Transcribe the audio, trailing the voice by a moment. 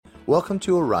Welcome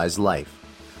to Arise Life,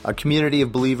 a community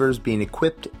of believers being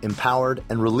equipped, empowered,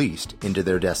 and released into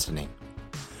their destiny.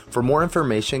 For more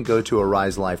information, go to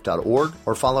ariselife.org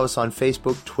or follow us on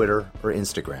Facebook, Twitter, or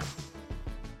Instagram.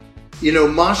 You know,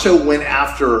 Masha went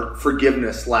after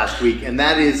forgiveness last week, and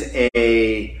that is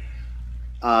a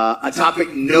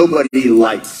topic nobody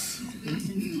likes.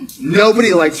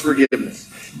 Nobody likes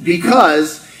forgiveness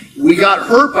because we got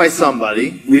hurt by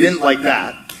somebody. We didn't like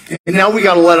that. And now we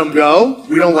got to let them go.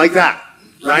 We don't like that,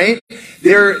 right?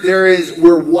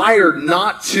 We're wired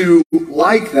not to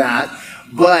like that,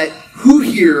 but who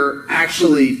here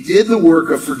actually did the work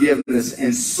of forgiveness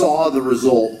and saw the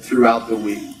result throughout the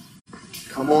week?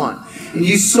 Come on. And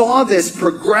you saw this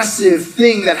progressive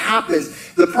thing that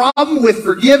happens. The problem with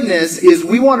forgiveness is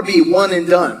we want to be one and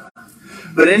done.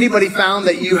 But anybody found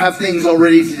that you have things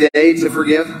already today to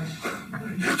forgive?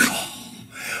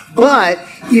 But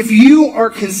if you are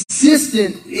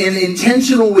consistent and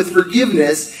intentional with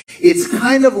forgiveness, it's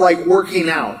kind of like working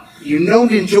out. You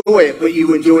don't enjoy it, but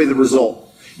you enjoy the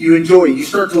result. You enjoy it. You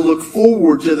start to look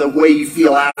forward to the way you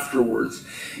feel afterwards.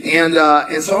 And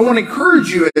so I want to encourage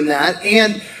you in that.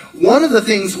 And one of the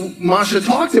things Masha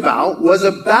talked about was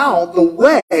about the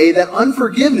way that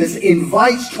unforgiveness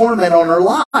invites torment on our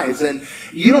lives. And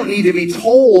you don't need to be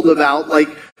told about, like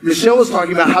Michelle was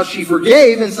talking about how she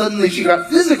forgave and suddenly she got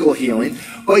physical healing.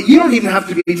 But you don't even have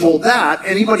to be told that.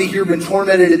 Anybody here been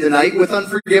tormented in the night with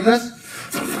unforgiveness?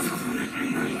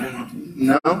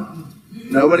 No?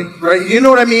 Nobody? Right? You know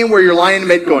what I mean? Where you're lying in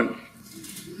bed going,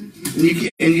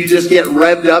 and you just get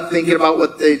revved up thinking about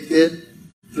what they did?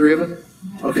 Three of them?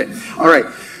 Okay. All right.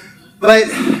 But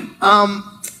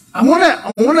I want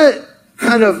to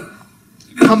kind of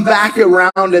come back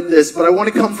around at this, but I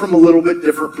want to come from a little bit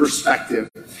different perspective.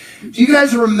 Do you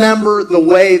guys remember the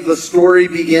way the story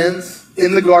begins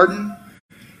in the garden?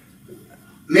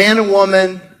 Man and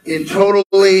woman in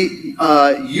totally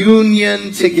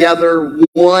union together,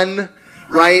 one,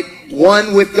 right?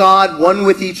 One with God, one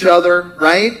with each other,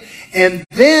 right? And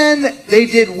then they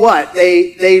did what?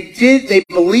 They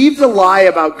believed a lie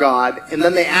about God, and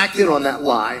then they acted on that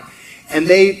lie. And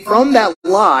they, from that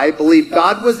lie, believed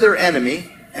God was their enemy,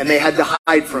 and they had to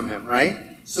hide from him, right?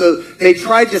 So they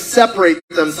tried to separate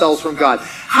themselves from God.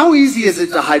 How easy is it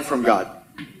to hide from God?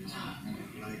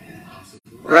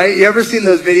 Right? You ever seen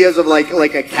those videos of like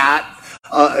a cat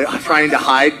trying to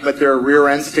hide, but their rear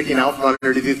end sticking out from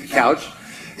underneath the couch?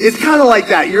 It's kind of like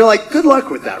that. You're like, good luck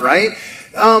with that, right?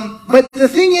 But the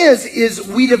thing is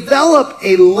we develop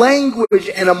a language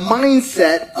and a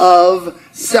mindset of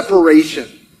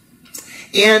separation.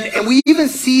 And we even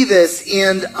see this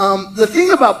in, the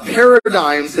thing about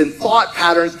paradigms and thought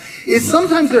patterns is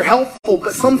sometimes they're helpful,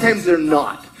 but sometimes they're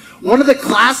not. One of the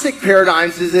classic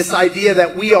paradigms is this idea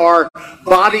that we are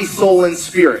body, soul, and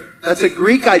spirit. That's a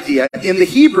Greek idea. In the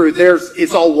Hebrew,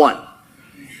 it's all one.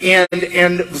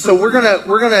 And so we're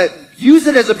gonna use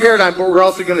it as a paradigm, but we're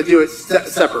also gonna do it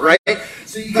separate, right?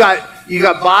 So you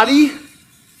got body,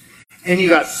 and you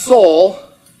got soul,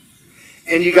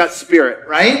 and you got spirit,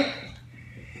 right?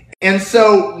 And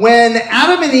so when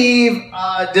Adam and Eve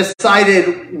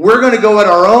decided we're gonna go at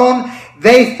our own,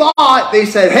 they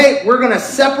said, hey, we're gonna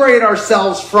separate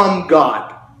ourselves from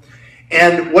God.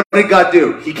 And what did God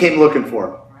do? He came looking for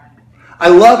them. I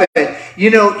love it. You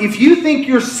know, if you think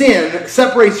your sin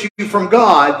separates you from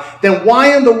God, then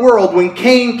why in the world, when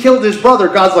Cain killed his brother,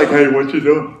 God's like, hey, what you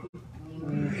doing?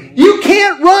 You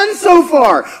can't run so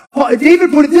far. David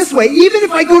put it this way, even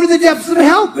if I go to the depths of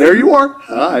hell, there you are.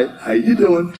 Hi, how you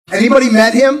doing? Anybody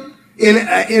met him in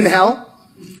hell?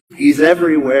 He's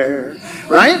everywhere,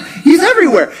 right? He's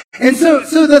everywhere. And so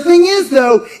the thing is,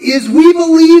 though, is we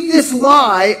believe this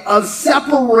lie of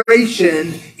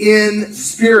separation in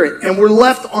spirit, and we're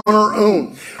left on our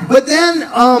own. But then,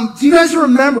 do you guys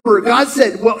remember, God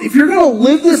said, well, if you're going to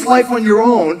live this life on your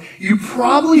own, you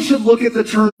probably should look at the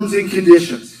terms and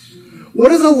conditions. What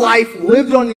does a life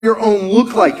lived on your own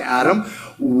look like, Adam?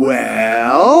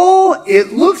 Well,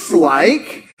 it looks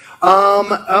like...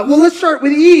 well, let's start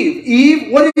with Eve.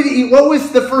 Eve, what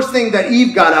was the first thing that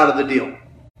Eve got out of the deal?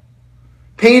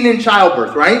 Pain in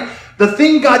childbirth, right? The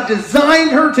thing God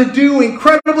designed her to do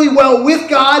incredibly well with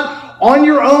God on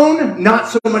your own, not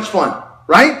so much fun,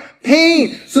 right?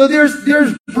 Pain. So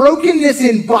there's brokenness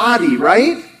in body,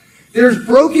 right? There's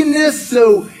brokenness,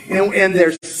 and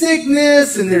there's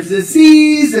sickness, and there's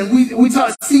disease, and we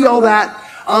see all that.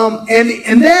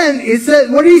 And then it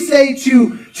said, what did he say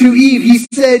to Eve? He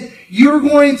said, you're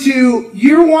going to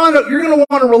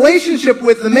want a relationship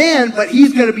with the man, but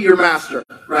he's going to be your master,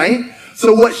 right?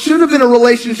 So what should have been a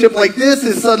relationship like this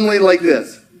is suddenly like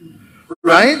this,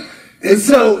 right? And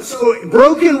so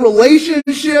broken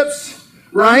relationships,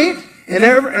 right? And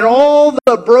all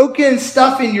the broken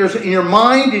stuff in your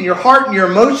mind and your heart and your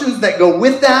emotions that go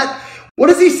with that. What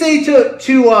does he say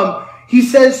he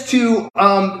says to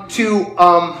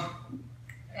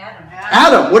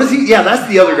Adam. What does he? Yeah, that's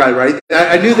the other guy, right?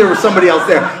 I knew there was somebody else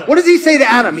there. What does he say to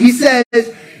Adam? He says,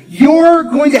 you're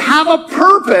going to have a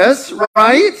purpose,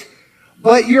 right?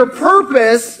 But your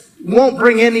purpose won't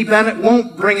bring any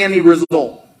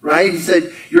result. Right? He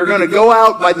said, you're going to go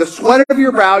out by the sweat of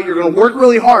your brow, you're going to work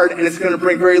really hard, and it's going to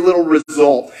bring very little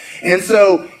result. And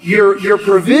so your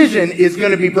provision is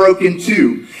going to be broken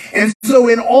too. And so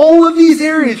in all of these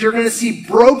areas, you're going to see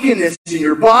brokenness in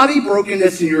your body,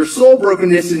 brokenness in your soul,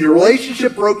 brokenness in your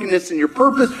relationship, brokenness in your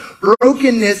purpose,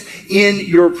 brokenness in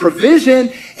your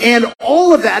provision. And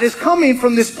all of that is coming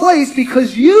from this place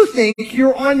because you think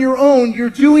you're on your own, you're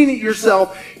doing it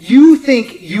yourself, you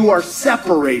think you are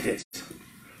separated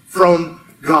from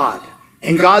God.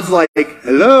 And God's like,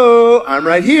 hello, I'm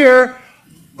right here.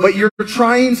 But you're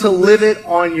trying to live it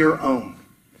on your own.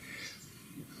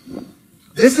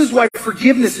 This is why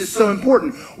forgiveness is so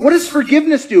important. What does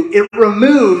forgiveness do? It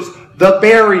removes the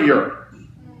barrier.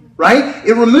 Right?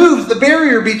 It removes the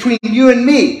barrier between you and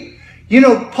me. You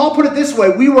know, Paul put it this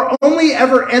way, we were only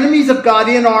ever enemies of God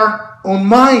in our own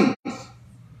minds.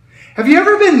 Have you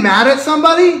ever been mad at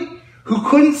somebody who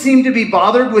couldn't seem to be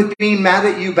bothered with being mad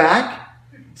at you back?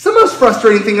 It's the most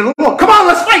frustrating thing in the world. Come on,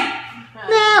 let's fight!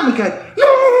 Nah, I'm good.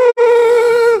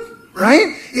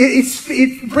 Right?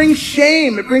 It brings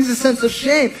shame. It brings a sense of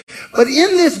shame. But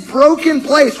in this broken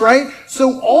place, right?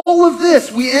 So all of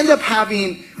this, we end up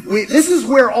having, this is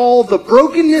where all the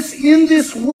brokenness in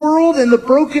this world and the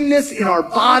brokenness in our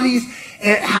bodies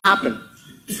happen.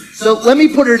 So let me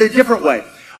put it a different way.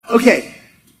 Okay.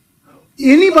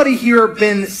 Anybody here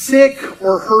been sick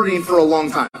or hurting for a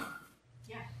long time?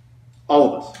 Yeah.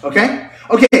 All of us, okay?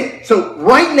 Okay, so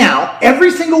right now, every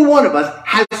single one of us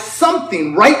has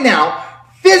something right now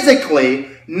physically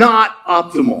not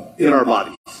optimal in our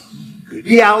bodies. Could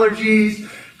be allergies,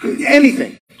 could be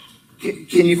anything.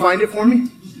 Can you find it for me?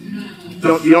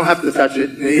 You don't have to touch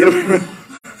it.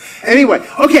 Anyway,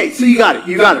 okay, so you got it.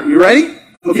 You ready?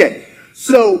 Okay,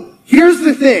 so here's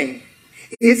the thing.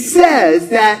 It says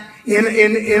that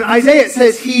in Isaiah, it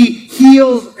says he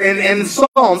heals, and in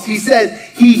Psalms, he says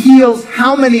he heals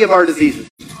how many of our diseases?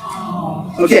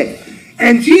 Okay.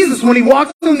 And Jesus, when he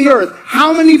walked on the earth,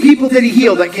 how many people did he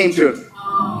heal that came to him?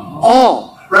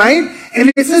 All. Right?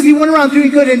 And it says he went around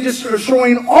doing good and just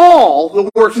destroying all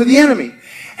the works of the enemy.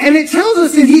 And it tells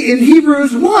us in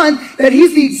Hebrews 1 that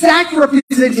he's the exact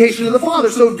representation of the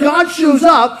Father. So if God shows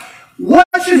up, what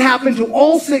should happen to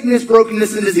all sickness,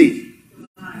 brokenness, and disease?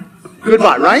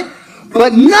 Goodbye, right?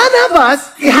 But none of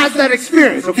us has that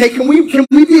experience, okay? Can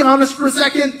we be honest for a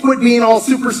second? Quit being all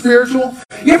super spiritual.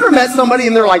 You ever met somebody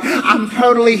and they're like, I'm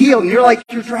totally healed. And you're like,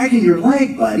 you're dragging your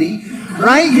leg, buddy.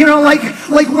 Right? You know, like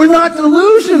we're not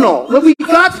delusional. But we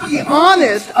got to be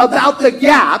honest about the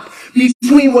gap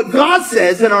between what God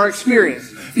says and our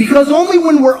experience. Because only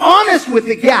when we're honest with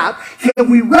the gap can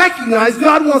we recognize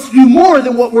God wants to do more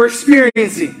than what we're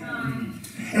experiencing.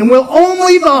 And will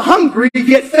only the hungry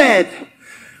get fed?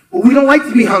 Well, we don't like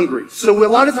to be hungry. So a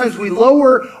lot of times we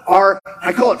lower our,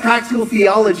 I call it practical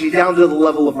theology, down to the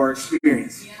level of our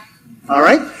experience. All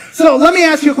right? So let me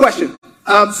ask you a question.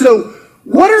 So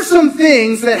what are some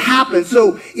things that happen?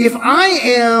 So if I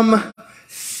am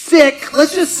sick,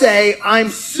 let's just say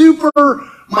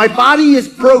my body is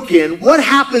broken, what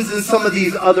happens in some of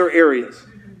these other areas?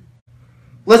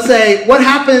 Let's say, what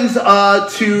happens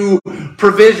to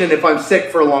provision if I'm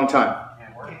sick for a long time?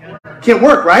 Can't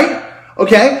work, right?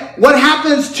 Okay. What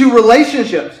happens to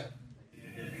relationships?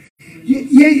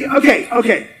 Yeah,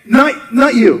 okay.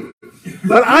 Not you.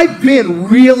 But I've been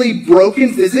really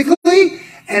broken physically,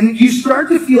 and you start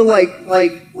to feel like,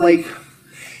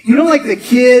 you know, like the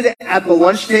kid at the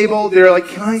lunch table, they're like,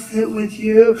 can I sit with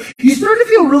you? You start to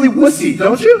feel really wussy,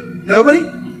 don't you? Nobody?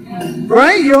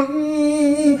 Right?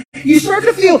 You start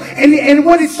to feel, and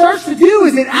what it starts to do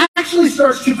is it actually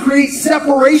starts to create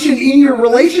separation in your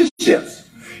relationships.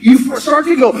 You start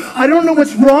to go, I don't know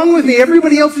what's wrong with me.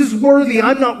 Everybody else is worthy.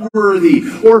 I'm not worthy.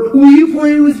 Or, will you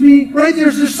play with me? Right?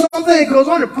 There's just something that goes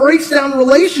on. It breaks down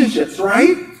relationships,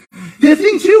 right? The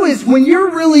thing, too, is when you're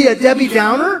really a Debbie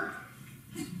Downer,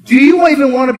 do you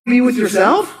even want to be with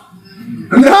yourself?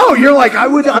 No, you're like, I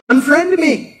would unfriend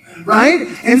me. Right?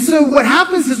 And so what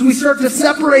happens is we start to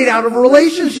separate out of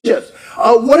relationships.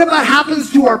 What about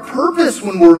happens to our purpose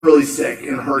when we're really sick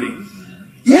and hurting?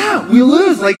 Yeah, we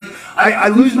lose. Like, I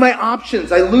lose my options.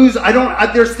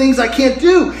 There's things I can't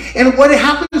do. And what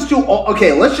happens to,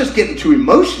 okay, let's just get into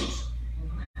emotions.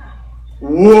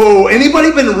 Whoa,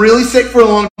 anybody been really sick for a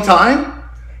long time?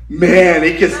 Man,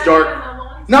 it gets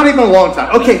dark. Not even a long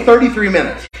time. Okay, 33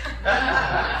 minutes.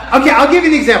 Okay, I'll give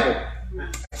you an example.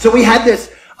 So we had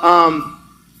this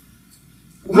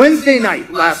Wednesday night,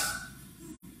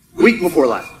 week before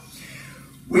last.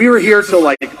 We were here till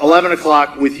like 11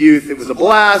 o'clock with youth. It was a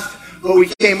blast, but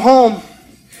we came home.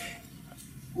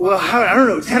 Well, I don't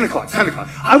know, 10 o'clock.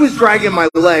 I was dragging my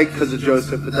leg because of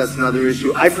Joseph, but that's another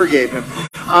issue. I forgave him.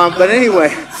 But anyway,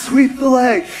 sweep the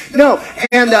leg. No,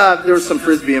 and there was some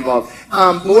Frisbee involved.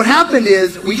 But what happened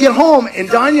is, we get home, and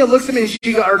Danya looks at me,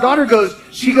 and our daughter goes,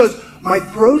 my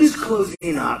throat is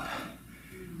closing up.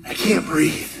 I can't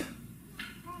breathe.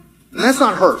 And that's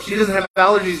not her. She doesn't have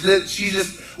allergies. She's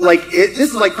just like, this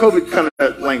is like COVID kind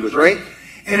of language, right?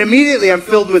 And immediately I'm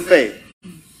filled with faith.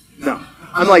 No.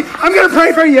 I'm like, I'm going to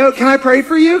pray for you. Can I pray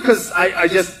for you? Because I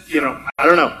just, I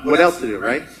don't know what else to do,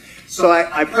 right? So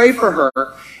I pray for her,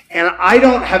 and I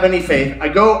don't have any faith. I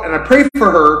go and I pray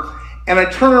for her, and I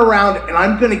turn around, and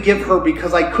I'm going to give her,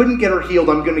 because I couldn't get her healed,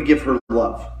 I'm going to give her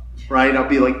love, right? I'll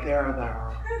be like, there,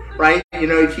 right?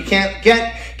 If you can't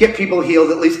get people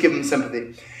healed, at least give them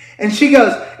sympathy. And she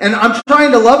goes, and I'm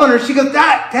trying to love on her. She goes,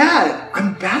 Dad,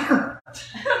 I'm better.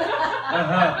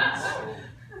 I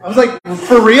was like,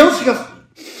 for real? She goes,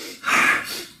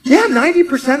 yeah,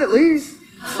 90% at least.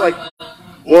 It's like,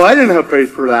 well, I didn't have faith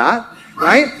for that,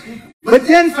 right? But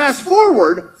then fast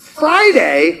forward,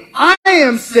 Friday, I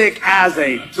am sick as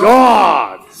a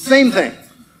dog. Same thing.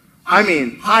 I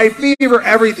mean, high fever,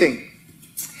 everything.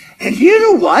 And you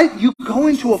know what? You go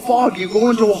into a fog, you go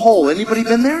into a hole. Anybody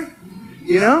been there?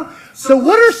 So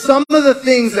what are some of the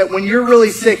things that when you're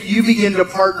really sick, you begin to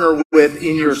partner with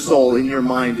in your soul, in your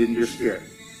mind, in your spirit?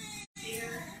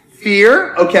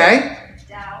 Fear, okay.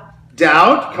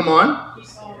 Doubt, come on.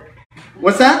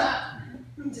 What's that?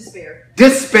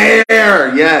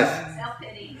 Despair, yes.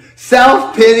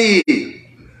 Self-pity.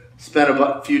 Spent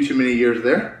a few too many years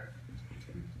there.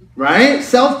 Right?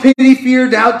 Self-pity, fear,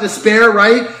 doubt, despair,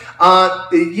 right?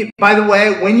 By the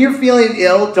way, when you're feeling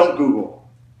ill, don't Google.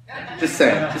 Just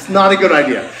saying. It's not a good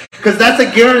idea. Because that's a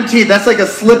guarantee. That's like a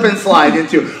slip and slide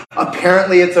into,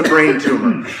 apparently it's a brain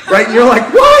tumor. Right? And you're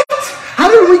like, what? How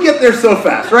did we get there so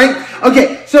fast? Right?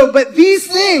 Okay, so, but these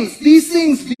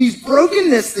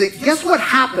brokenness things, guess what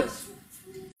happens?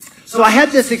 So I had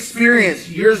this experience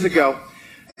years ago,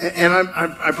 and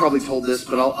I probably told this,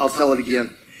 but I'll tell it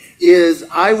again.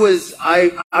 I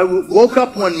woke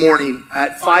up one morning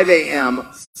at 5 a.m.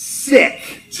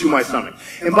 sick to my stomach.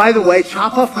 And by the way,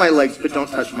 chop off my legs, but don't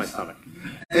touch my stomach.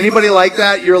 Anybody like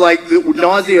that? You're like,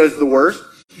 nausea is the worst.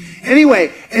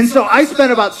 Anyway, and so I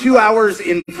spent about 2 hours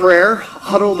in prayer,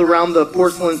 huddled around the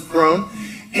porcelain throne,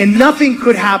 and nothing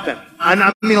could happen. And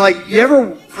I mean, like, you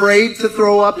ever prayed to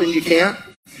throw up and you can't?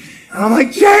 And I'm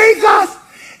like, Jesus!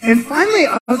 And finally,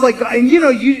 I was like, and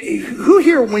who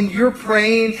here, when you're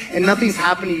praying and nothing's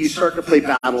happening, you start to play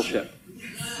Battleship?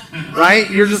 Right?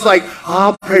 You're just like,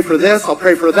 I'll pray for this, I'll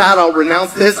pray for that, I'll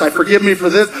renounce this, forgive me for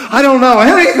this. I don't know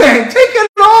anything. Take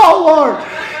it all, Lord.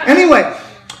 Anyway,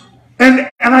 and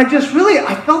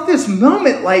I felt this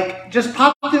moment like just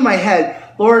popped in my head.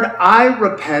 Lord, I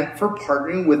repent for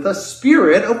partnering with a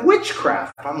spirit of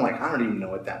witchcraft. I'm like, I don't even know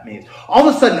what that means. All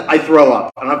of a sudden, I throw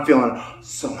up, and I'm feeling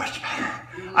so much better.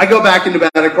 I go back into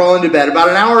bed, I crawl into bed. About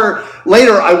an hour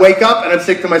later, I wake up, and I'm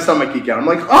sick to my stomach again. I'm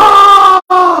like, ah!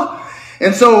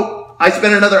 And so I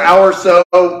spent another hour or so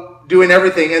doing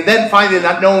everything, and then finally,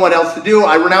 not knowing what else to do,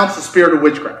 I renounced the spirit of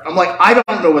witchcraft. I'm like, I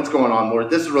don't know what's going on, Lord.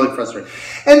 This is really frustrating.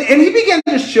 And he began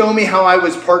to show me how I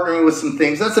was partnering with some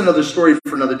things. That's another story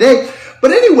for another day.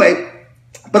 But anyway,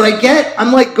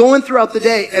 I'm like going throughout the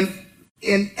day, and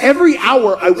in every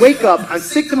hour I wake up, I'm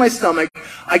sick to my stomach,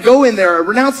 I go in there, I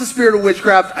renounce the spirit of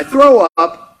witchcraft, I throw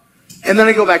up, and then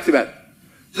I go back to bed.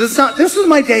 This is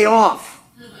my day off.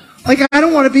 Like, I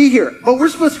don't want to be here. But we're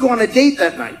supposed to go on a date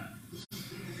that night.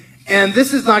 And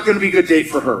this is not going to be a good date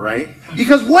for her, right?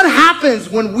 Because what happens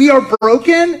when we are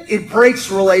broken, it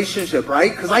breaks relationship,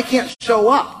 right? Because I can't show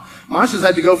up. Masha's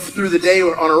had to go through the day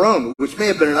on her own, which may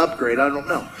have been an upgrade, I don't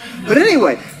know. But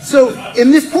anyway, so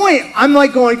in this point, I'm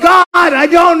like going, God, I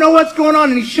don't know what's going on.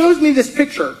 And he shows me this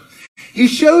picture. He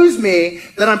shows me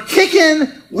that I'm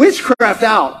kicking witchcraft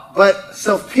out, but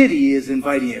self-pity is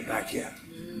inviting it back in.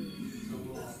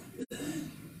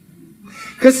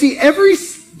 Because see, every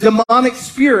demonic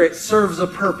spirit serves a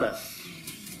purpose.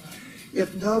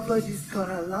 If nobody's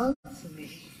gonna love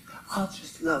me, I'll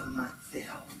just love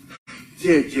myself.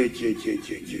 You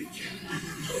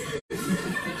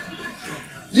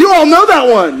all know that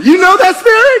one. You know that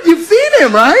spirit? You've seen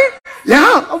him, right?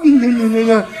 Yeah.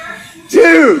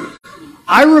 Dude,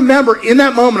 I remember in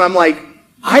that moment, I'm like,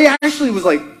 I actually was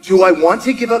like, do I want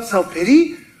to give up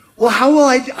self-pity? Well, how will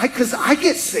because I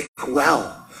get sick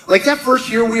well. Like that first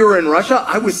year we were in Russia,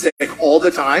 I was sick all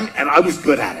the time, and I was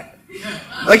good at it.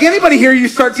 Like anybody here, you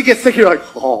start to get sick, you're like,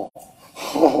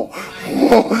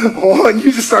 and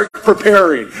you just start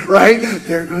preparing, right?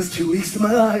 There goes 2 weeks of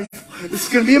my life. This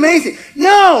is going to be amazing.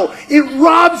 No, it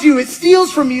robs you. It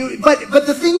steals from you. But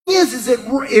the thing is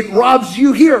it robs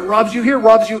you here, robs you here,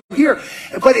 robs you here.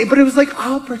 But it was like,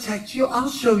 I'll protect you. I'll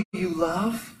show you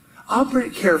love. I'll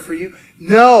care for you.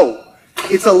 No.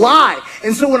 It's a lie.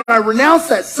 And so when I renounce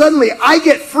that, suddenly I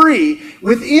get free.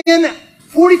 Within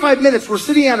 45 minutes, we're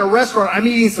sitting at a restaurant. I'm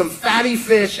eating some fatty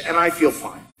fish, and I feel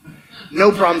fine.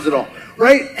 No problems at all.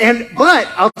 Right? But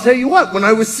I'll tell you what, when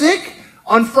I was sick,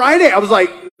 on Friday, I was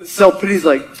like, self-pity's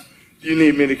like, do you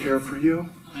need me to care for you?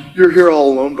 You're here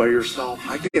all alone by yourself.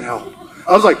 I can help.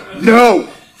 I was like, no,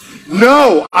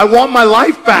 I want my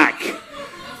life back.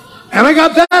 And I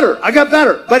got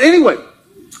better. But anyway,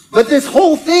 but this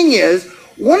whole thing is,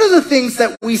 one of the things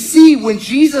that we see when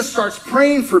Jesus starts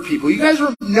praying for people, you guys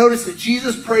notice that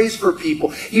Jesus prays for people.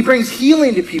 He brings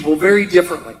healing to people very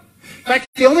differently. In fact,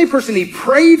 the only person he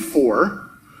prayed for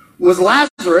was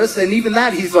Lazarus, and even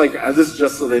that he's like, this is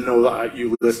just so they know that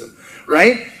you listen,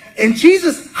 right? And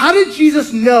Jesus, how did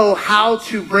Jesus know how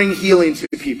to bring healing to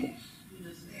people?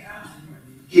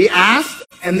 He asked,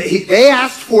 and they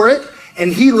asked for it,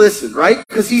 and he listened, right?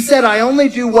 Because he said, I only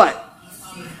do what?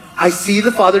 I see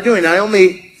the Father doing. I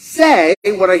only say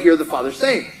what I hear the Father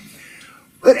saying.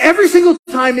 But every single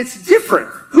time it's different.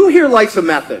 Who here likes a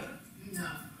method? No.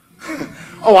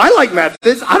 Oh, I like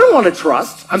methods. I don't want to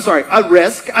trust. I'm sorry, I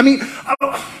risk. I mean,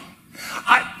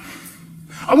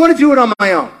 I want to do it on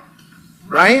my own,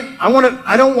 right?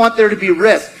 I don't want there to be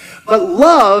risk. But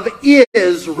love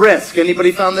is risk.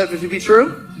 Anybody found that to be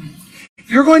true? If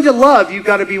you're going to love, you've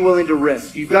got to be willing to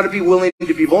risk. You've got to be willing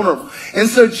to be vulnerable. And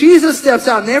so Jesus steps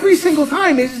out, and every single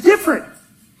time it's different.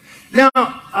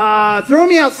 Now, throw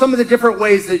me out some of the different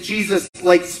ways that Jesus,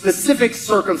 like specific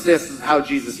circumstances, how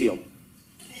Jesus healed.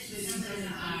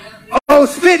 Oh,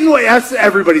 spit in the eye. That's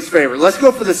everybody's favorite. Let's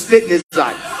go for the spit in his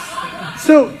eye.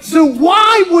 So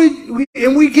why would,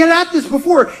 and we get at this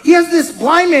before, he has this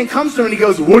blind man comes to him and he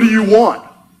goes, what do you want?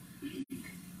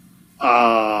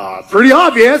 Pretty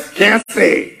obvious. Can't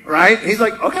see, right? And he's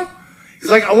like, okay. He's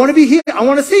like, I want to be here. I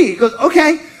want to see. He goes,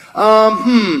 okay.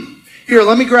 Here,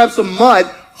 let me grab some mud.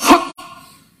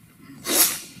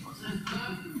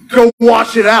 Go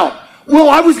wash it out. Well,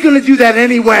 I was going to do that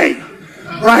anyway,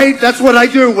 right? That's what I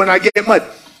do when I get mud.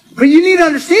 But you need to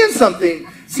understand something.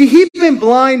 See, he's been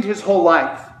blind his whole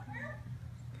life.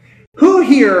 Who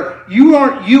here, you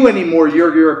aren't you anymore,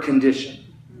 you're your condition.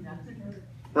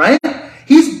 Right?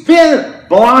 He's been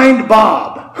blind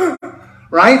Bob.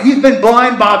 Right? He's been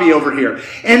blind Bobby over here.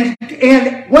 And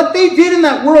what they did in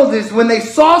that world is when they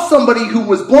saw somebody who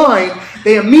was blind,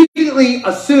 they immediately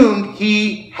assumed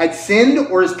he had sinned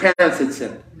or his parents had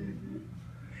sinned.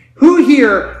 Who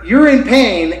here, you're in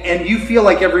pain and you feel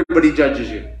like everybody judges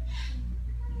you?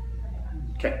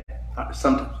 Okay.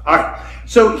 Sometimes. All right.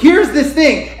 So here's this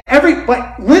thing.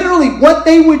 But literally what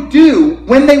they would do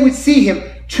when they would see him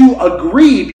to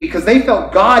agree because they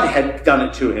felt God had done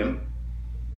it to him.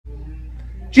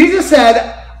 Jesus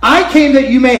said, I came that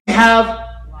you may have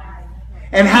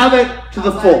and have it to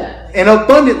the full and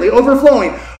abundantly,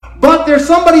 overflowing. But there's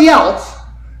somebody else.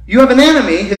 You have an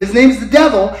enemy. His name's the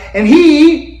devil. And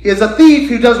he is a thief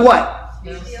who does what?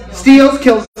 Steals,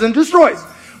 kills, and destroys.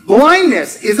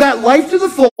 Blindness, is that life to the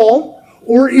full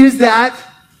or is that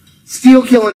steal,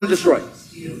 kill, and destroy?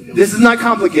 This is not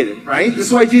complicated, right? This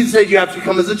is why Jesus said you have to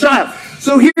come as a child.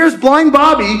 So here's blind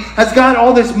Bobby has got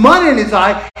all this mud in his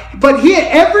eye, but he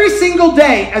every single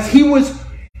day as he was,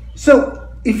 so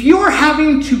if you're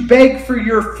having to beg for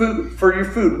your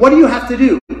food, what do you have to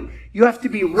do? You have to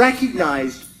be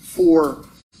recognized for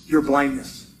your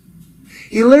blindness.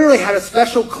 He literally had a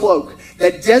special cloak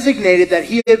that designated that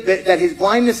that his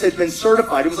blindness had been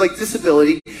certified. It was like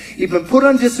disability. He'd been put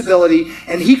on disability,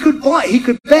 and he could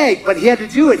beg, but he had to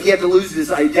do it. He had to lose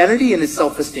his identity and his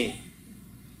self-esteem.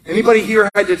 Anybody here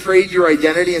had to trade your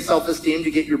identity and self-esteem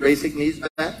to get your basic needs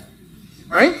met?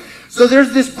 Right? So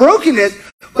there's this brokenness,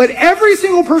 but every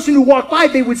single person who walked by,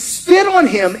 they would spit on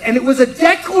him, and it was a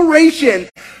declaration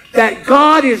that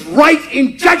God is right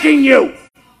in judging you.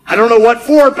 I don't know what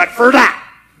for, but for that.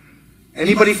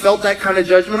 Anybody felt that kind of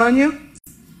judgment on you?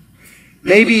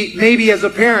 Maybe as a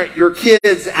parent, your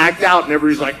kids act out and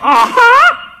everybody's like,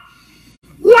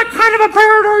 what kind of a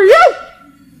parent are you?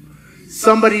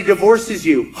 Somebody divorces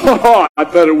you. I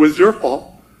bet it was your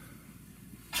fault.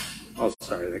 Oh,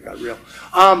 sorry, that got real.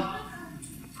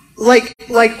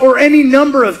 or any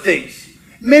number of things.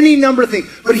 Many number of things.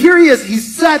 But here he is,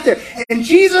 he's sat there, and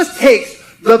Jesus takes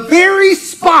the very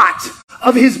spot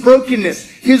of his brokenness,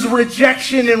 his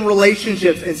rejection in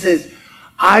relationships, and says,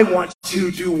 I want to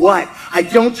do what? I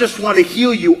don't just want to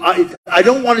heal you. I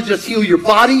don't want to just heal your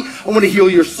body. I want to heal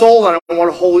your soul, and I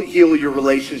want to heal your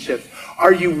relationships.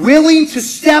 Are you willing to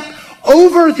step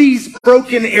over these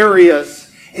broken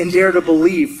areas and dare to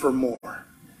believe for more?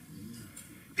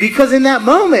 Because in that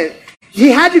moment, he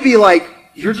had to be like,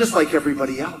 you're just like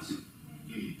everybody else.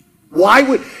 Why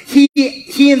would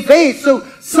he invades? So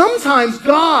sometimes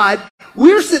God,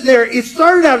 we're sitting there, it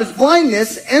started out as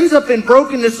blindness, ends up in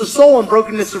brokenness of soul and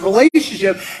brokenness of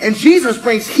relationship, and Jesus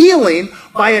brings healing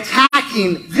by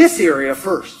attacking this area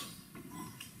first.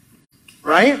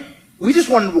 Right? We just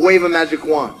want to wave a magic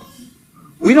wand.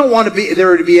 We don't want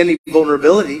there to be any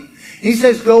vulnerability. And he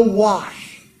says, go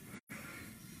wash.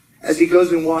 As he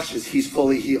goes and washes, he's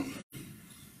fully healed.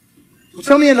 Well,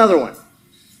 tell me another one.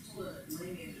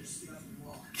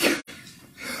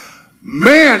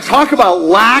 Man, talk about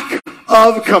lack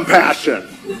of compassion.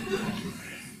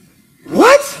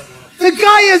 What? The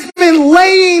guy has been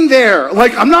laying there.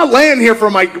 Like, I'm not laying here for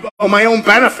my own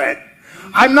benefit.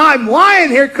 I'm lying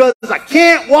here because I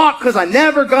can't walk because I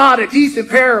never got a decent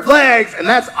pair of legs, and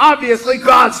that's obviously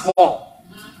God's fault.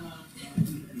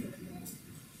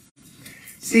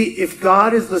 See, if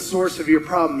God is the source of your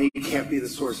problem, he can't be the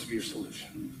source of your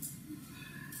solution.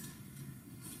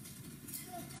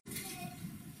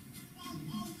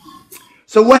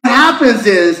 So what happens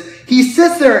is, he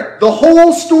sits there, the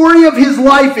whole story of his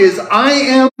life is, I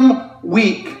am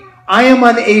weak. I am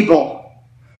unable.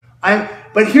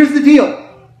 But here's the deal.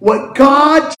 What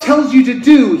God tells you to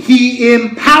do, he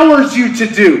empowers you to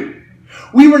do.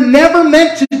 We were never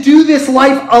meant to do this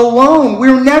life alone. We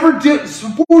were never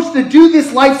supposed to do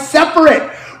this life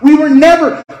separate. We were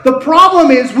never. The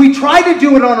problem is we try to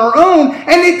do it on our own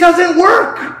and it doesn't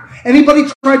work. Anybody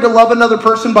tried to love another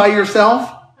person by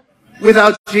yourself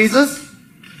without Jesus?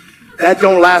 That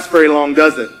don't last very long,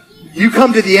 does it? You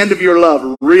come to the end of your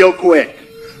love real quick,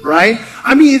 right?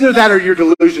 I mean, either that or your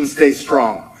delusion stays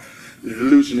strong. The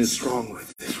delusion is strong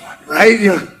with this one, right?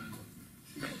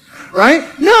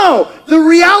 Right? No, the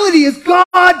reality is God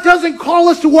doesn't call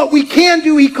us to what we can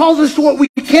do. He calls us to what we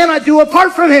cannot do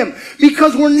apart from him,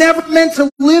 because we're never meant to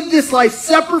live this life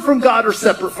separate from God or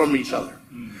separate from each other.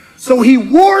 So he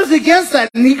wars against that,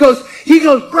 and he goes,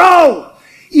 bro,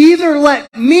 either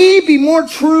let me be more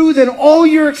true than all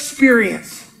your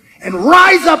experience and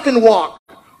rise up and walk,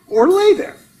 or lay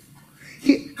there.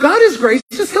 God is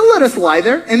gracious. He'll let us lie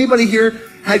there. Anybody here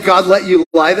had God let you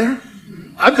lie there?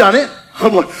 I've done it.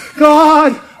 I'm like,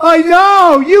 God, I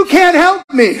know you can't help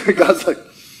me. God's like,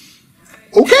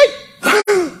 okay.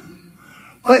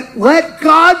 But let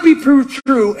God be proved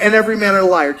true and every man a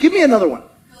liar. Give me another one.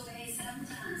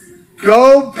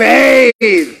 Go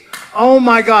bathe. Oh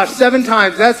my gosh, 7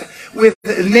 times. That's with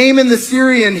Naaman the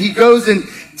Syrian. He goes and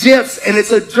dips, and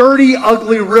it's a dirty,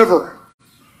 ugly river.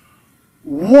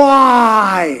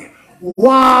 Why?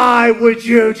 Why would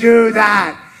you do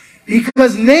that?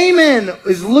 Because Naaman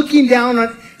is looking down on...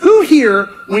 Who here,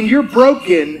 when you're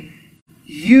broken,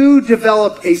 you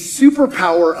develop a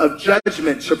superpower of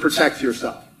judgment to protect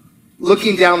yourself?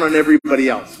 Looking down on everybody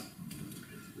else.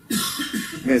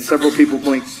 Man, several people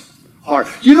blinked hard.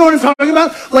 You know what I'm talking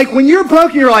about? Like when you're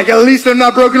broken, you're like, at least I'm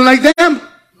not broken like them.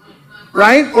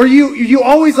 Right? Or you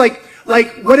always like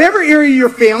whatever area you're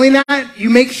failing at, you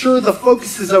make sure the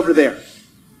focus is over there.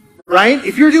 Right?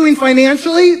 If you're doing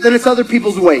financially, then it's other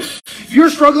people's weight. If you're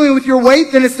struggling with your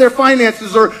weight, then it's their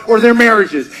finances or their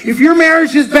marriages. If your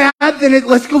marriage is bad, then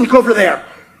let's go look over there.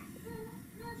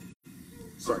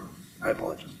 Sorry, I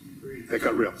apologize. That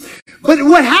got real. But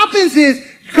what happens is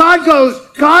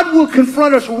God will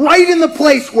confront us right in the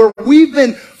place where we've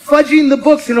been fudging the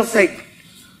books, and he'll say,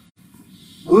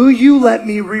 will you let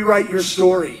me rewrite your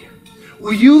story?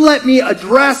 Will you let me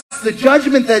address the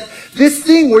judgment that this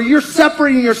thing where you're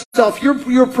separating yourself,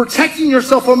 you're protecting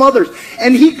yourself from others.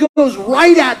 And he goes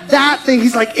right at that thing.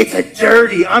 He's like, it's a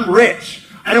dirty, I'm rich.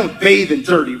 I don't bathe in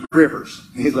dirty rivers.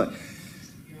 And he's like,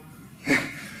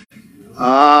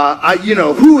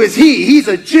 who is he? He's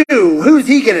a Jew. Who is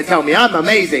he going to tell me? I'm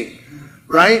amazing.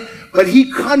 Right? But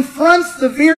he confronts the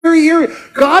very area.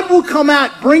 God will come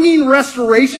at bringing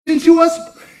restoration to us,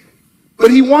 but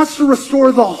he wants to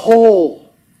restore the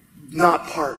whole, not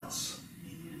parts.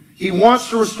 He wants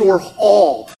to restore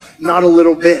all, not a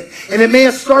little bit. And it may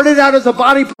have started out as a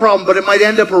body problem, but it might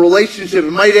end up a relationship.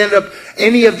 It might end up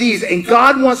any of these. And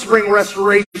God wants to bring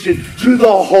restoration to the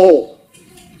whole.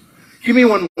 Give me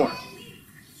one more.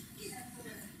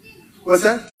 What's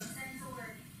that?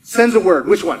 sends a word.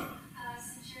 Which one?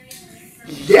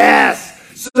 Yes.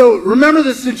 So remember,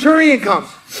 the centurion comes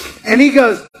and he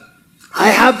goes, I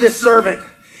have this servant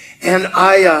and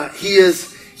he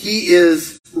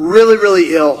is really,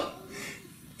 really ill.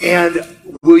 And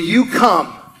will you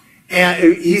come? And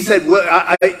he said,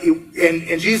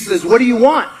 and Jesus says, what do you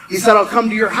want? He said, I'll come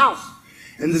to your house.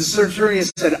 And the centurion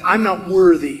said, I'm not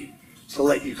worthy to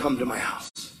let you come to my house.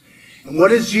 And what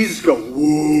does Jesus go?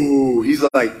 Whoa. He's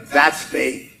like, that's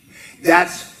faith.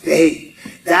 That's faith.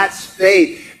 That's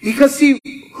faith. Because see,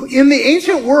 in the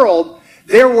ancient world,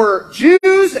 there were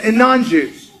Jews and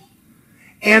non-Jews.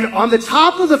 And on the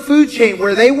top of the food chain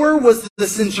where they were was the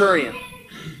centurion.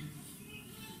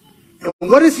 And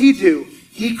what does he do?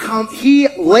 He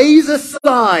lays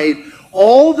aside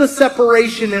all the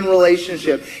separation in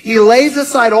relationship. He lays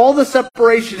aside all the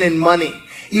separation in money.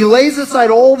 He lays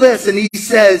aside all this and he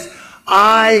says,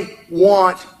 I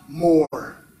want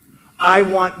more. I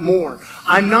want more.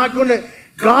 I'm not going to...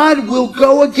 God will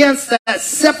go against that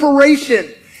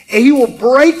separation and he will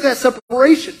break that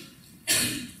separation.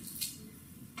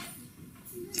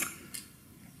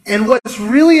 And what's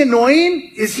really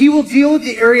annoying is he will deal with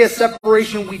the area of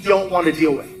separation we don't want to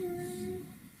deal with.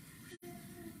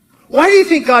 Why do you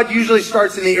think God usually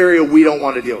starts in the area we don't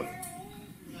want to deal with?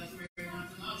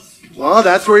 Well,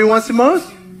 that's where he wants the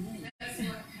most.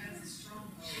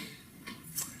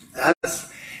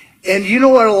 And you know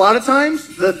what, a lot of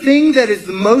times, the thing that is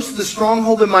the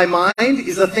stronghold in my mind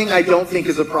is the thing I don't think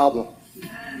is a problem.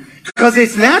 Because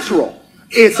it's natural.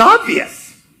 It's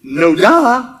obvious. No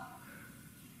duh.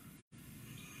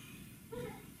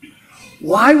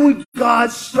 Why would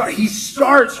God start? He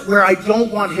starts where I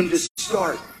don't want him to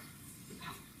start.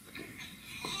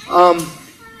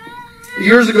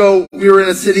 Years ago, we were in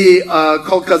a city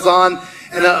called Kazan,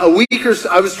 and a week or so,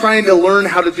 I was trying to learn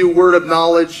how to do word of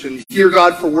knowledge and hear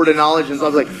God for word of knowledge. And so I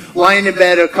was like lying in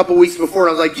bed a couple weeks before,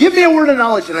 and I was like, give me a word of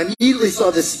knowledge. And I immediately saw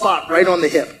this spot right on the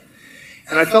hip.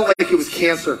 And I felt like it was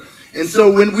cancer. And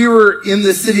so when we were in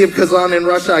the city of Kazan in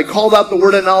Russia, I called out the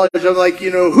word of knowledge. I'm like,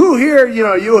 who here, you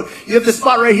have this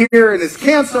spot right here and it's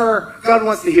cancer. God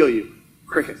wants to heal you.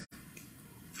 Crickets.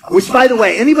 Which, by the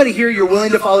way, anybody here, you're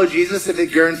willing to follow Jesus if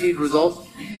it guaranteed results?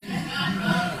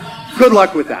 Good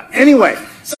luck with that. Anyway,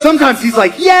 sometimes he's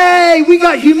like, yay, we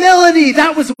got humility.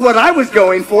 That was what I was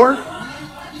going for.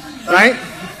 Right?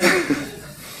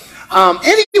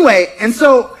 Anyway, and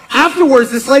so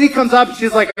afterwards, this lady comes up and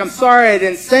she's like, I'm sorry I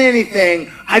didn't say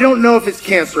anything. I don't know if it's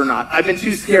cancer or not. I've been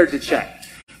too scared to check.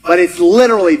 But it's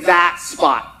literally that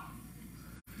spot.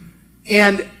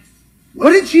 And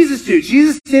what did Jesus do?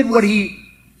 Jesus did what he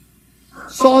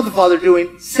saw the Father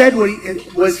doing, said what he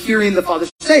was hearing the Father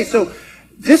say. So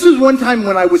this was one time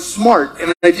when I was smart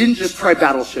and I didn't just try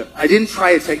battleship. I didn't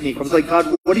try a technique. I was like,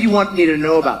 God, what do you want me to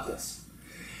know about this?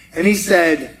 And he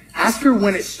said, ask her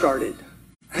when it started.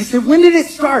 I said, when did it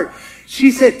start?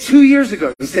 She said, 2 years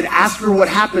ago. He said, ask her what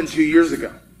happened 2 years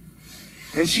ago.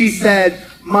 And she said,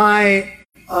 my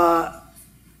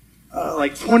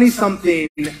like 20-something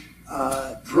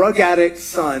drug addict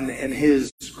son and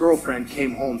his girlfriend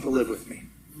came home to live with me.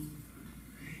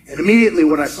 And immediately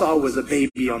what I saw was a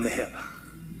baby on the hip.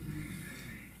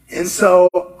 And so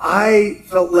I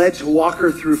felt led to walk her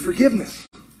through forgiveness.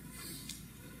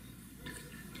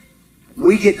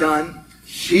 We get done.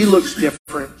 She looks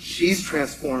different. She's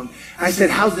transformed. I said,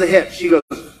 how's the hip? She goes,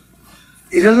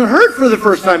 it doesn't hurt for the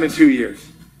first time in 2 years.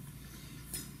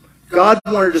 God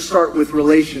wanted to start with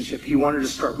relationship. He wanted to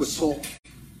start with soul.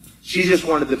 She just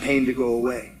wanted the pain to go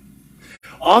away.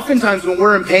 Oftentimes when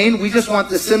we're in pain, we just want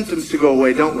the symptoms to go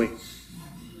away, don't we?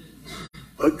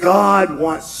 But God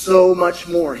wants so much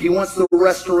more. He wants the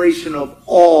restoration of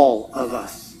all of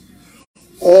us.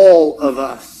 All of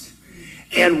us.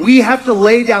 And we have to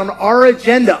lay down our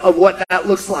agenda of what that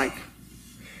looks like.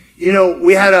 You know,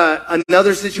 we had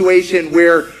another situation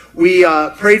where we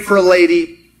prayed for a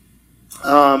lady.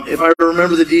 If I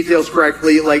remember the details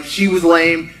correctly, like she was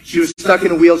lame. She was stuck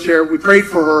in a wheelchair. We prayed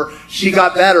for her. She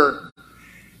got better.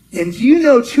 And do you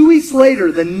know, 2 weeks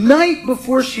later, the night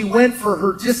before she went for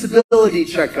her disability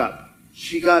checkup,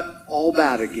 she got all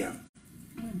bad again.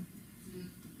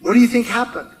 What do you think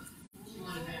happened?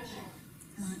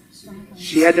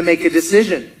 She had to make a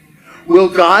decision. Will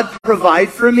God provide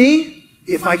for me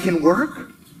if I can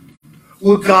work?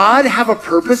 Will God have a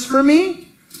purpose for me?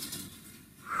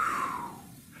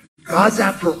 God's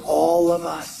after all of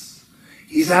us.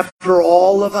 He's after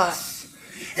all of us.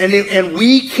 And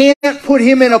we can't put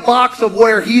him in a box of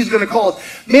where he's going to call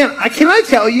us. Man, can I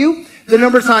tell you the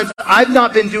number of times I've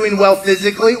not been doing well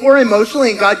physically or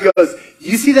emotionally, and God goes,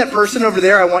 you see that person over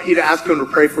there? I want you to ask him to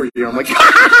pray for you. I'm like,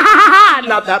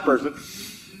 not that person.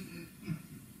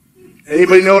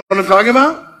 Anybody know what I'm talking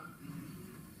about?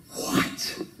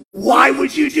 What? Why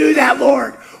would you do that,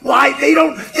 Lord? Why? They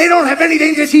don't have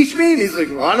anything to teach me. And he's like,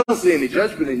 well, I don't see any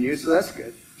judgment in you, so that's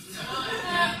good.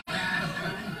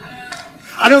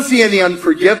 I don't see any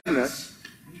unforgiveness.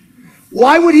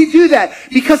 Why would he do that?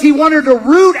 Because he wanted to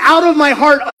root out of my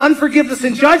heart unforgiveness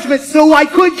and judgment so I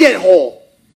could get whole.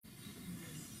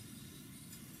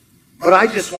 But I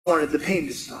just wanted the pain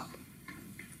to stop.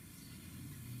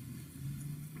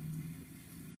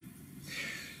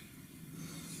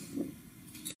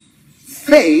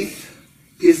 Faith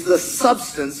is the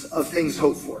substance of things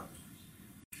hoped for.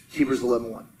 Hebrews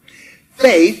 11:1.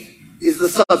 Faith is the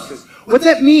substance. What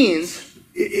that means,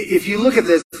 if you look at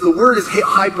this, the word is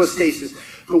hypostasis,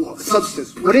 the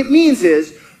substance. What it means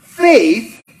is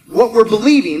faith, what we're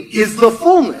believing, is the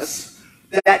fullness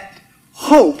that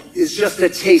hope is just a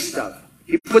taste of.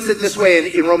 He puts it this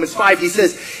way in Romans 5. He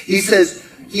says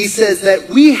that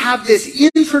we have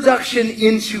this introduction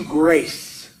into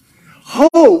grace.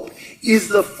 Hope is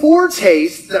the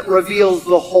foretaste that reveals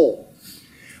the whole.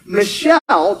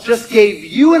 Michelle just gave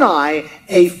you and I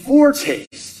a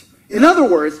foretaste. In other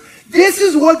words, this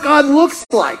is what God looks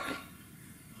like.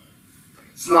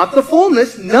 It's not the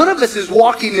fullness. None of us is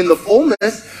walking in the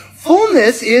fullness.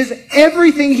 Fullness is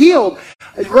everything healed.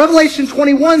 Revelation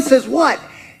 21 says what?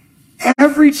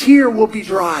 Every tear will be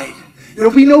dried. There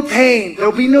will be no pain. There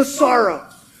will be no sorrow.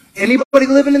 Anybody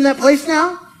living in that place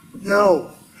now?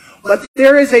 No. But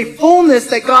there is a fullness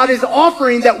that God is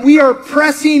offering that we are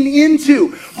pressing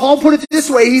into. Paul put it this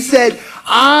way. He said,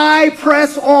 I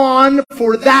press on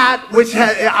for that which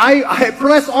I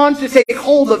press on to take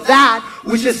hold of that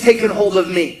which has taken hold of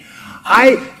me.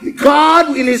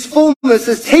 God in his fullness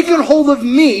has taken hold of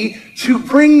me to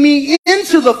bring me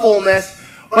into the fullness,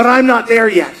 but I'm not there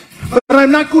yet. But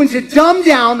I'm not going to dumb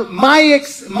down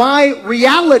my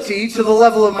reality to the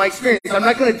level of my experience. I'm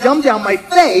not going to dumb down my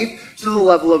faith to the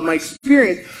level of my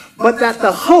experience. But that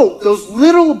the hope, those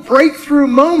little breakthrough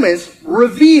moments,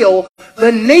 reveal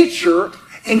the nature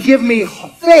and give me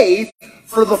faith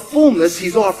for the fullness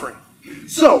he's offering.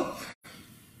 So,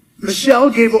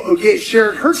 Michelle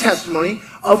shared her testimony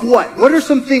of what? What are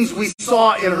some things we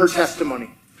saw in her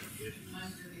testimony?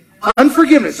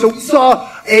 Unforgiveness. So we saw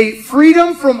a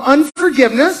freedom from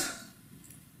unforgiveness.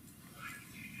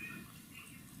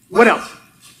 What else?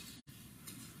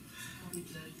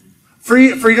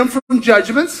 Freedom from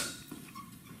judgments.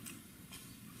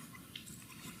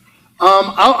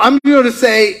 I'm going to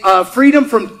say freedom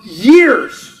from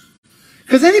years.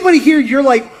 Because anybody here, you're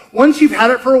like, once you've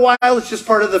had it for a while, it's just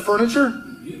part of the furniture.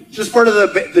 Just part of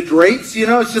the drapes,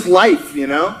 it's just life,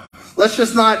 Let's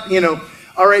just not,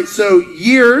 All right, so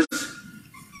years.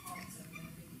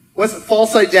 What's it?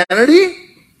 False identity?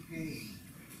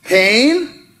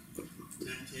 Pain?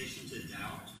 Temptation to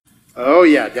doubt. Oh,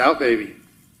 yeah, doubt, baby.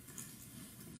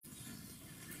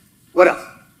 What else?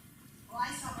 Well,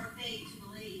 I saw her faith to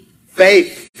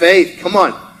believe. Faith. Come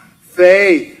on.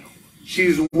 Faith.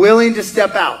 She's willing to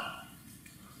step out.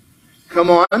 Come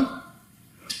on.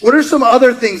 What are some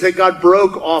other things that God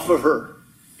broke off of her?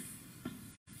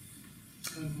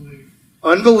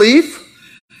 Unbelief.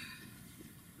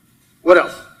 What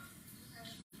else?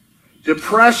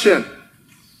 Depression.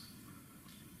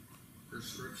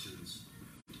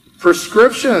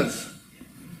 Prescriptions.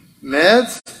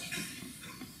 Meds.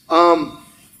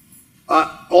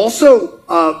 Also,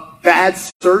 bad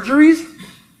surgeries.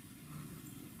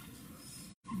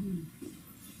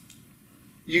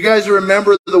 You guys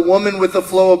remember the woman with the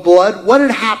flow of blood? What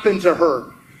had happened to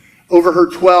her over her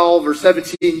 12 or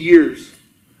 17 years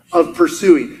of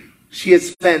pursuing? She had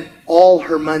spent all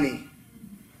her money,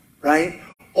 right?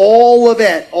 All of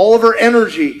it, all of her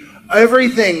energy,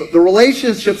 everything. The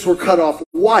relationships were cut off.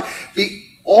 Why?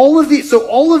 All of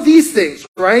these things,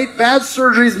 right? Bad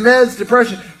surgeries, meds,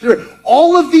 depression,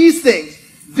 all of these things.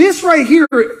 This right here,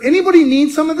 anybody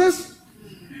need some of this?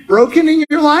 Broken in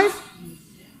your life?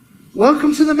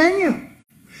 Welcome to the menu.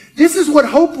 This is what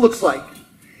hope looks like.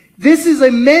 This is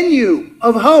a menu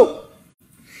of hope.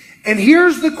 And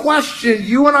here's the question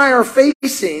you and I are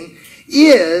facing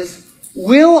is,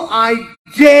 will I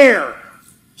dare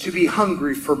to be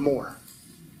hungry for more?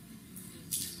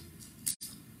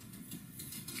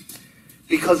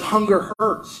 Because hunger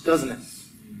hurts, doesn't it?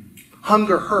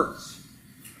 Hunger hurts.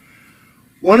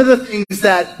 One of the things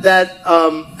that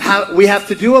we have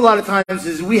to do a lot of times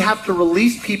is we have to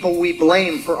release people we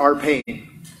blame for our pain.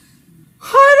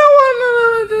 I don't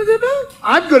want to.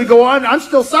 I'm going to go on. I'm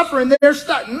still suffering. They're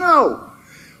stuck. No.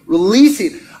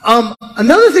 Releasing.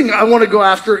 Another thing I want to go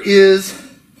after is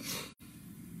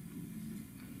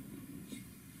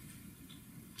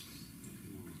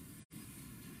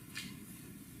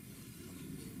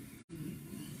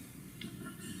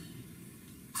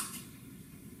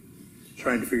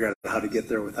trying to figure out how to get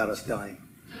there without us dying.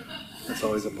 That's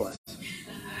always a plus.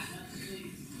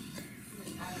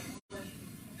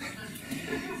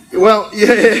 Well, yeah,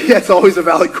 it's always a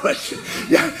valid question.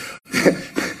 Yeah.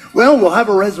 Well, we'll have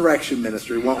a resurrection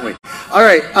ministry, won't we? All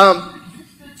right.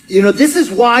 This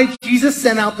is why Jesus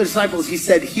sent out the disciples. He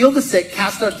said, heal the sick,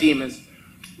 cast out demons,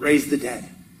 raise the dead,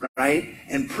 right?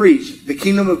 And preach. The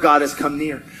kingdom of God has come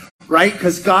near, right?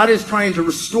 Because God is trying to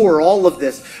restore all of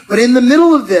this. But in the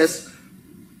middle of this,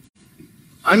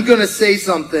 I'm going to say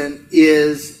something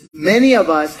is many of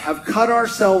us have cut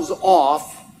ourselves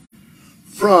off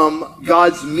from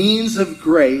God's means of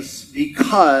grace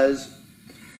because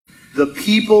the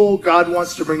people God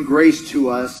wants to bring grace to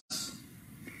us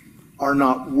are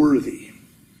not worthy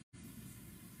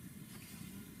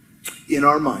in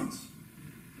our minds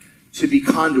to be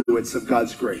conduits of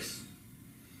God's grace.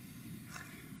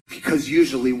 Because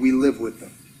usually we live with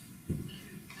them.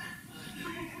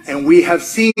 And we have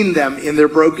seen them in their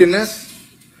brokenness.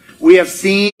 We have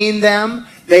seen them.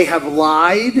 They have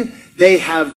lied. They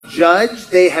have judged.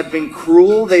 They have been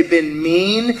cruel. They've been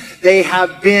mean. They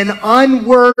have been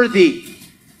unworthy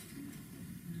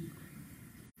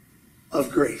of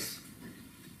grace.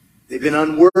 They've been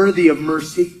unworthy of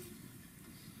mercy.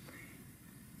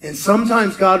 And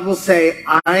sometimes God will say,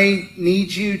 I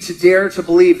need you to dare to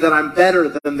believe that I'm better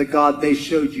than the God they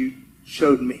showed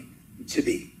me to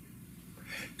be.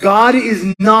 God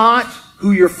is not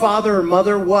who your father or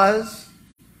mother was.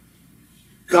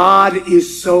 God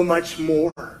is so much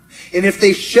more. And if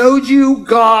they showed you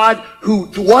God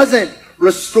who wasn't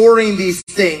restoring these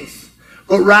things,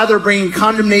 but rather bringing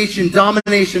condemnation,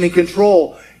 domination, and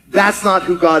control, that's not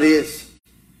who God is.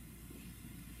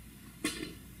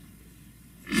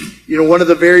 One of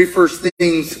the very first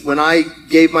things when I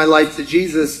gave my life to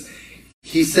Jesus,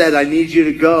 he said, I need you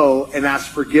to go and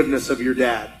ask forgiveness of your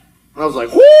dad. And I was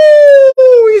like,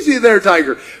 whoo, easy there,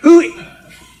 Tiger.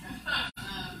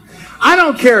 I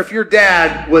don't care if your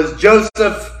dad was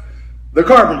Joseph the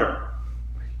carpenter.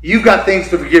 You've got things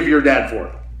to forgive your dad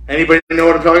for. Anybody know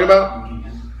what I'm talking about?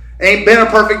 Ain't been a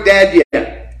perfect dad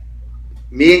yet.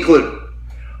 Me included.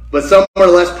 But some are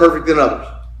less perfect than others.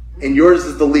 And yours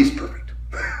is the least perfect.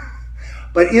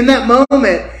 But in that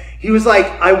moment, he was like,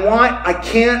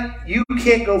 you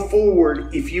can't go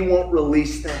forward if you won't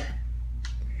release them.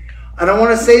 And I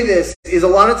want to say this, is a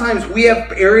lot of times we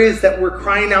have areas that we're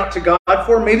crying out to God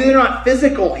for. Maybe they're not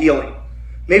physical healing.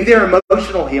 Maybe they're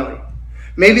emotional healing.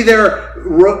 Maybe they're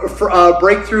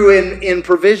breakthrough in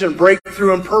provision,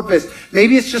 breakthrough in purpose.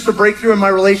 Maybe it's just a breakthrough in my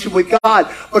relationship with God.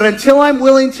 But until I'm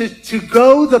willing to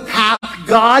go the path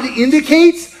God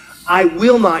indicates, I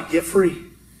will not get free.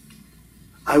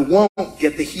 I won't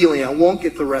get the healing. I won't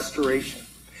get the restoration.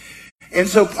 And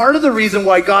so part of the reason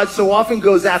why God so often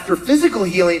goes after physical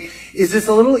healing is it's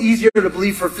a little easier to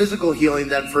believe for physical healing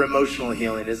than for emotional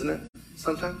healing, isn't it?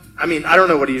 Sometimes? I mean, I don't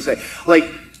know. What do you say? Like,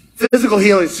 physical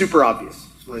healing is super obvious.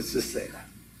 Let's just say that.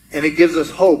 And it gives us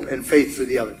hope and faith for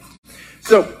the other.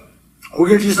 So, we're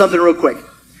going to do something real quick.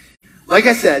 Like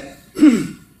I said,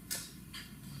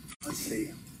 let's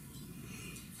see.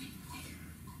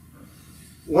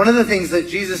 One of the things that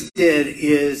Jesus did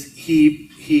is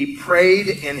he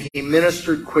prayed and he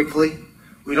ministered quickly.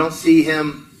 We don't see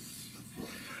him,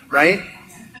 right?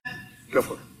 Go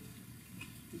for it.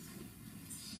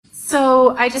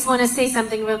 So I just want to say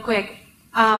something real quick.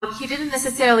 He didn't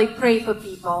necessarily pray for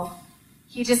people.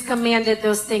 He just commanded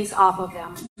those things off of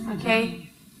them. Okay?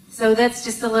 So that's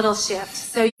just a little shift.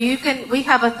 So we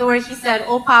have authority. He said,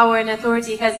 all power and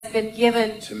authority has been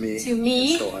given to me.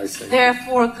 So I say.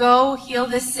 Therefore, go, heal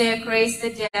the sick, raise the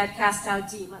dead, cast out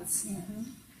demons. Mm-hmm.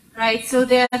 Right? So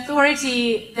the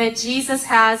authority that Jesus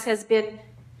has been,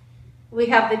 we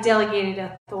have the delegated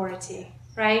authority.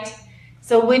 Right?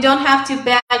 So we don't have to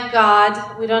beg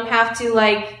God. We don't have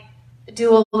to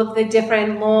do all of the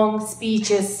different long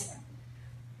speeches.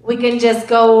 We can just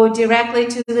go directly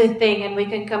to the thing and we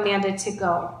can command it to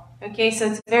go. Okay, so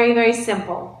it's very, very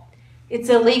simple. It's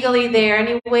illegally there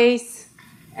anyways.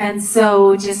 And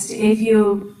so just if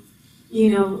you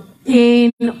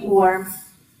pain or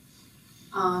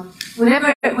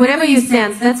whatever you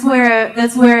sense, that's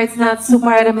where it's not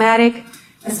super automatic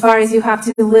as far as you have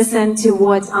to listen to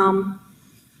what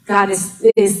God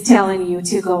is telling you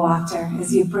to go after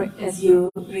as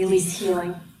you release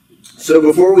healing. So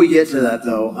before we get to that,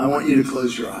 though, I want you to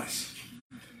close your eyes.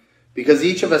 Because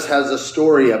each of us has a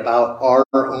story about our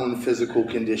own physical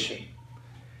condition.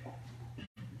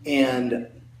 And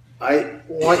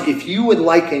if you would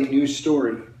like a new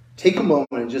story, take a moment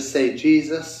and just say,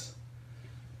 Jesus,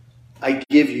 I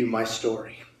give you my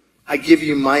story. I give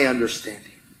you my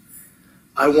understanding.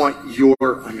 I want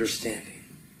your understanding.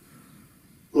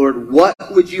 Lord, what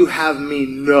would you have me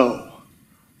know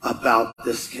about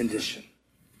this condition?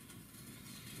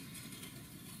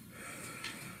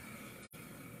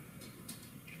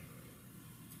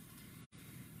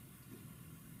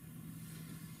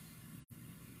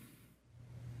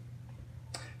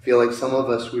 I feel like some of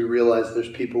us, we realize there's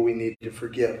people we need to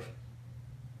forgive.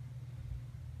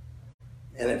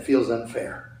 And it feels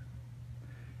unfair.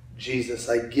 Jesus,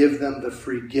 I give them the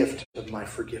free gift of my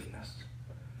forgiveness.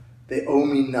 They owe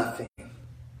me nothing.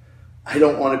 I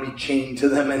don't want to be chained to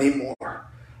them anymore.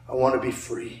 I want to be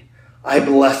free. I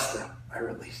bless them. I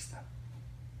release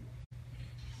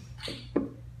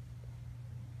them.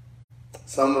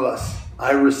 Some of us,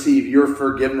 I receive your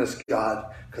forgiveness,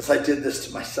 God, because I did this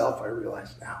to myself, I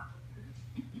realize now.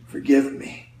 Forgive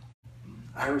me.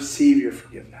 I receive your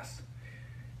forgiveness.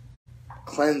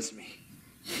 Cleanse me.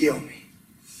 Heal me.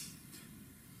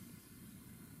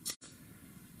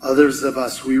 Others of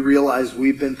us, we realize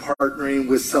we've been partnering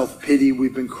with self-pity.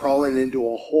 We've been crawling into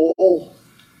a hole,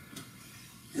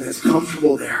 and it's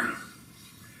comfortable there.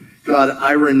 God,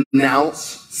 I renounce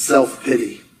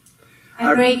self-pity.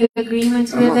 I break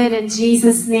agreement with it in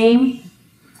Jesus' name.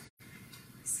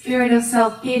 Spirit of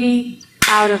self-pity,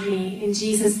 out of me in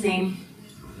Jesus' name.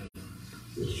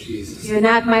 Jesus. You're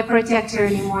not my protector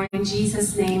anymore in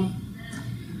Jesus' name.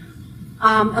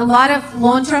 A lot of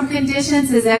long-term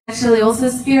conditions is actually also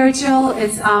spiritual.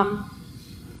 It's some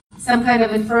kind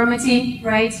of infirmity,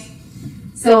 right?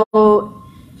 So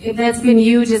if that's been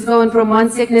you, just going from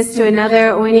one sickness to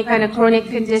another or any kind of chronic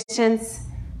conditions,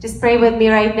 just pray with me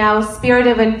right now. Spirit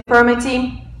of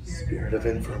infirmity. Spirit of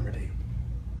infirmity.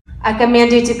 I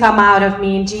command you to come out of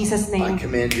me in Jesus' name. I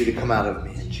command you to come out of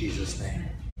me in Jesus' name.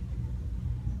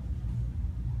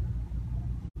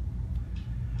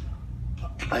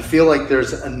 I feel like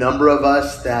there's a number of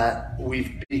us that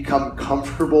we've become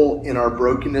comfortable in our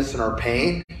brokenness and our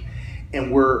pain,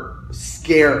 and we're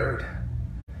scared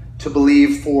to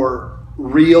believe for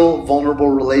real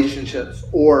vulnerable relationships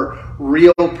or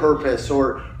real purpose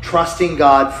or trusting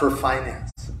God for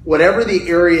finance. Whatever the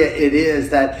area it is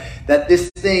that this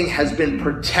thing has been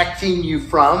protecting you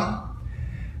from,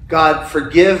 God,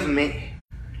 forgive me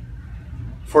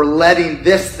for letting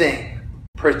this thing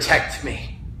protect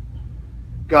me.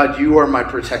 God, you are my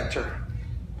protector.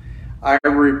 I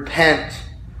repent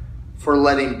for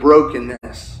letting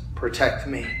brokenness protect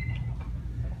me.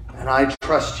 And I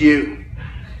trust you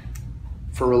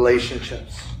for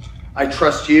relationships. I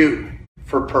trust you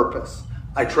for purpose.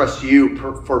 I trust you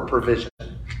for provision.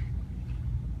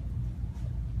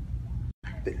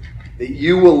 That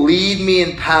you will lead me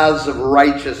in paths of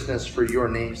righteousness for your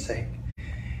name's sake.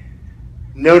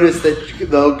 Notice that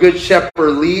the good shepherd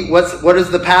what is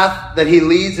the path that he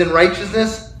leads in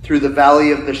righteousness? Through the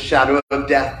valley of the shadow of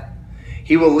death.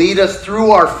 He will lead us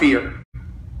through our fear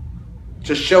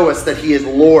to show us that he is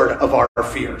Lord of our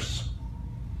fears.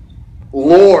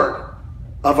 Lord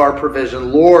of our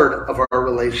provision. Lord of our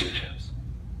relationships.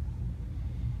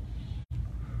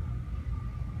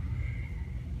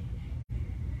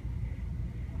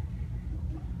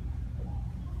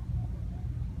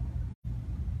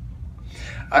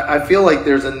 I feel like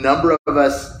there's a number of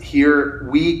us here,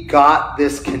 we got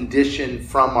this condition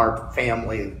from our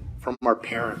family, from our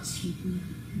parents.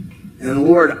 And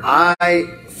Lord, I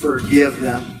forgive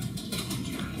them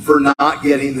for not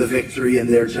getting the victory in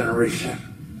their generation.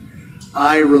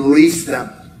 I release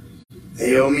them.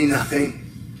 They owe me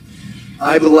nothing.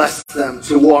 I bless them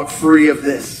to walk free of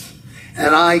this.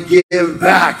 And I give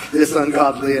back this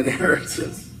ungodly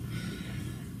inheritance.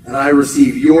 And I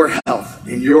receive your health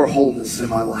and your wholeness in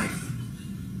my life.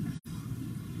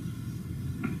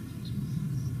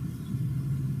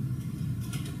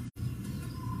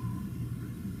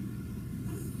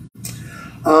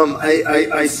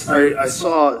 I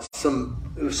saw some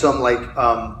like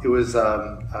it was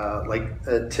like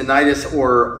tinnitus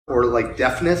or like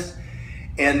deafness,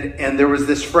 and there was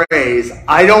this phrase,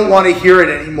 I don't want to hear it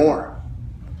anymore.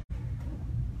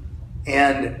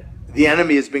 And the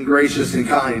enemy has been gracious and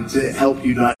kind to help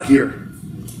you not hear,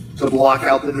 to block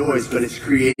out the noise, but it's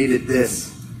created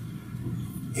this.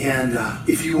 And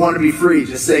if you want to be free,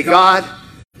 just say, God,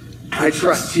 I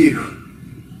trust you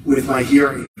with my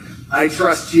hearing. I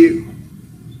trust you.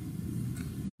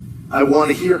 I want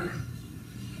to hear.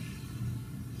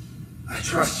 I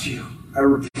trust you. I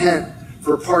repent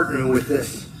for partnering with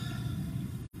this.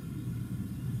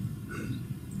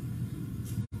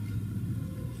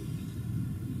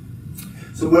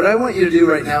 So what I want you to do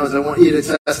right now is I want you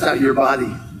to test out your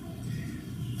body.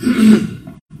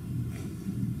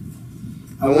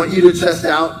 I want you to test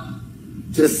out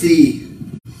to see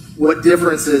what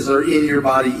differences are in your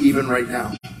body even right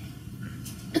now.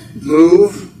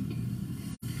 move.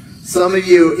 Some of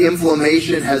you,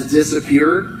 inflammation has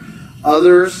disappeared.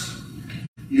 Others,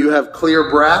 you have clear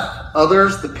breath.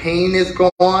 Others, the pain is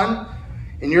gone.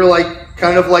 And you're like,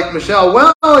 kind of like Michelle,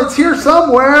 well, it's here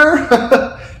somewhere.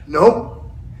 Nope.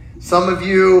 Some of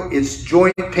you, it's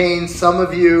joint pain. Some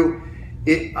of you,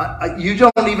 you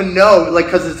don't even know, like,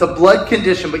 because it's a blood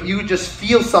condition, but you just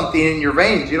feel something in your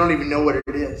veins. You don't even know what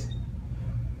it is.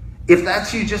 If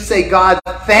that's you, just say, God,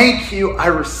 thank you. I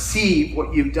receive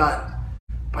what you've done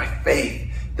by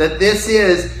faith. That this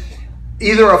is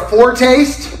either a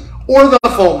foretaste or the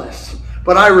fullness.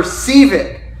 But I receive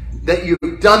it, that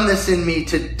you've done this in me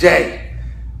today,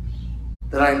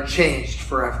 that I am changed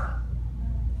forever.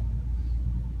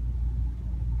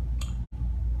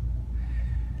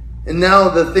 And now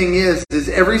the thing is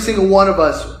every single one of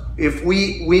us, if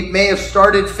we may have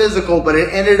started physical, but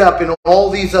it ended up in all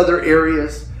these other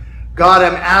areas. God,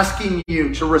 I'm asking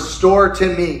you to restore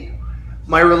to me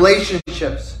my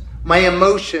relationships, my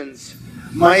emotions,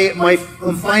 my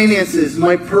finances,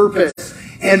 my purpose,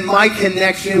 and my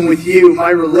connection with you,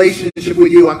 my relationship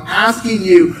with you. I'm asking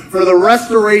you for the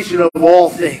restoration of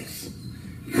all things,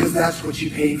 because that's what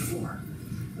you paid for.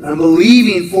 And I'm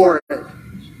believing for it.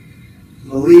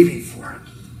 Believing for it.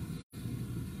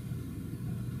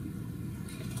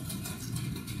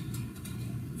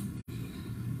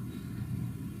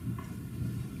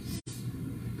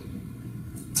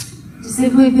 Just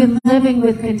if we've been living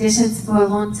with conditions for a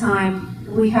long time,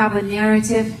 we have a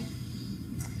narrative.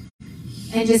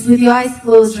 And just with your eyes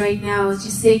closed right now,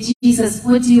 just say, Jesus,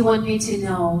 what do you want me to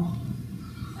know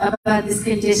about this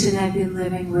condition I've been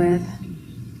living with?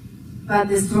 About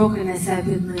this brokenness I've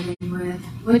been living with?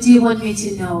 What do you want me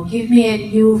to know? Give me a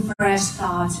new, fresh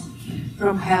thought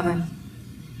from heaven.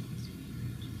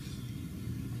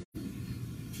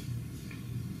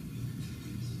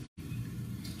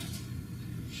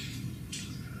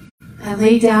 I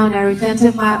lay down, I repent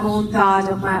of my own thought,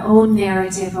 of my own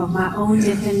narrative, of my own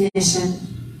definition.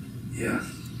 Yes.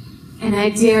 And I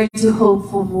dare to hope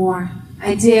for more.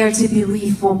 I dare to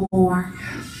believe for more.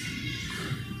 Yes.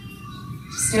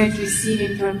 Start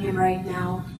receiving from him right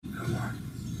now. Come on.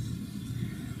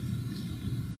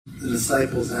 The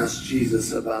disciples asked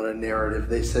Jesus about a narrative.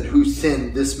 They said, who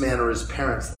sinned, this man or his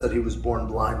parents, that he was born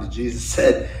blind? And Jesus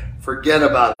said, forget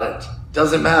about it.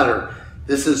 Doesn't matter.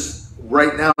 This is,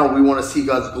 right now, we want to see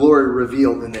God's glory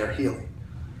revealed in their healing.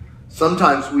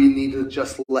 Sometimes we need to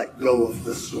just let go of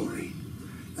the story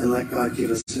and let God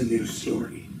give us a new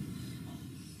story.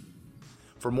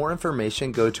 For more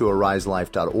information, go to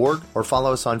ariselife.org or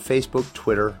follow us on Facebook,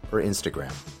 Twitter, or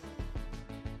Instagram.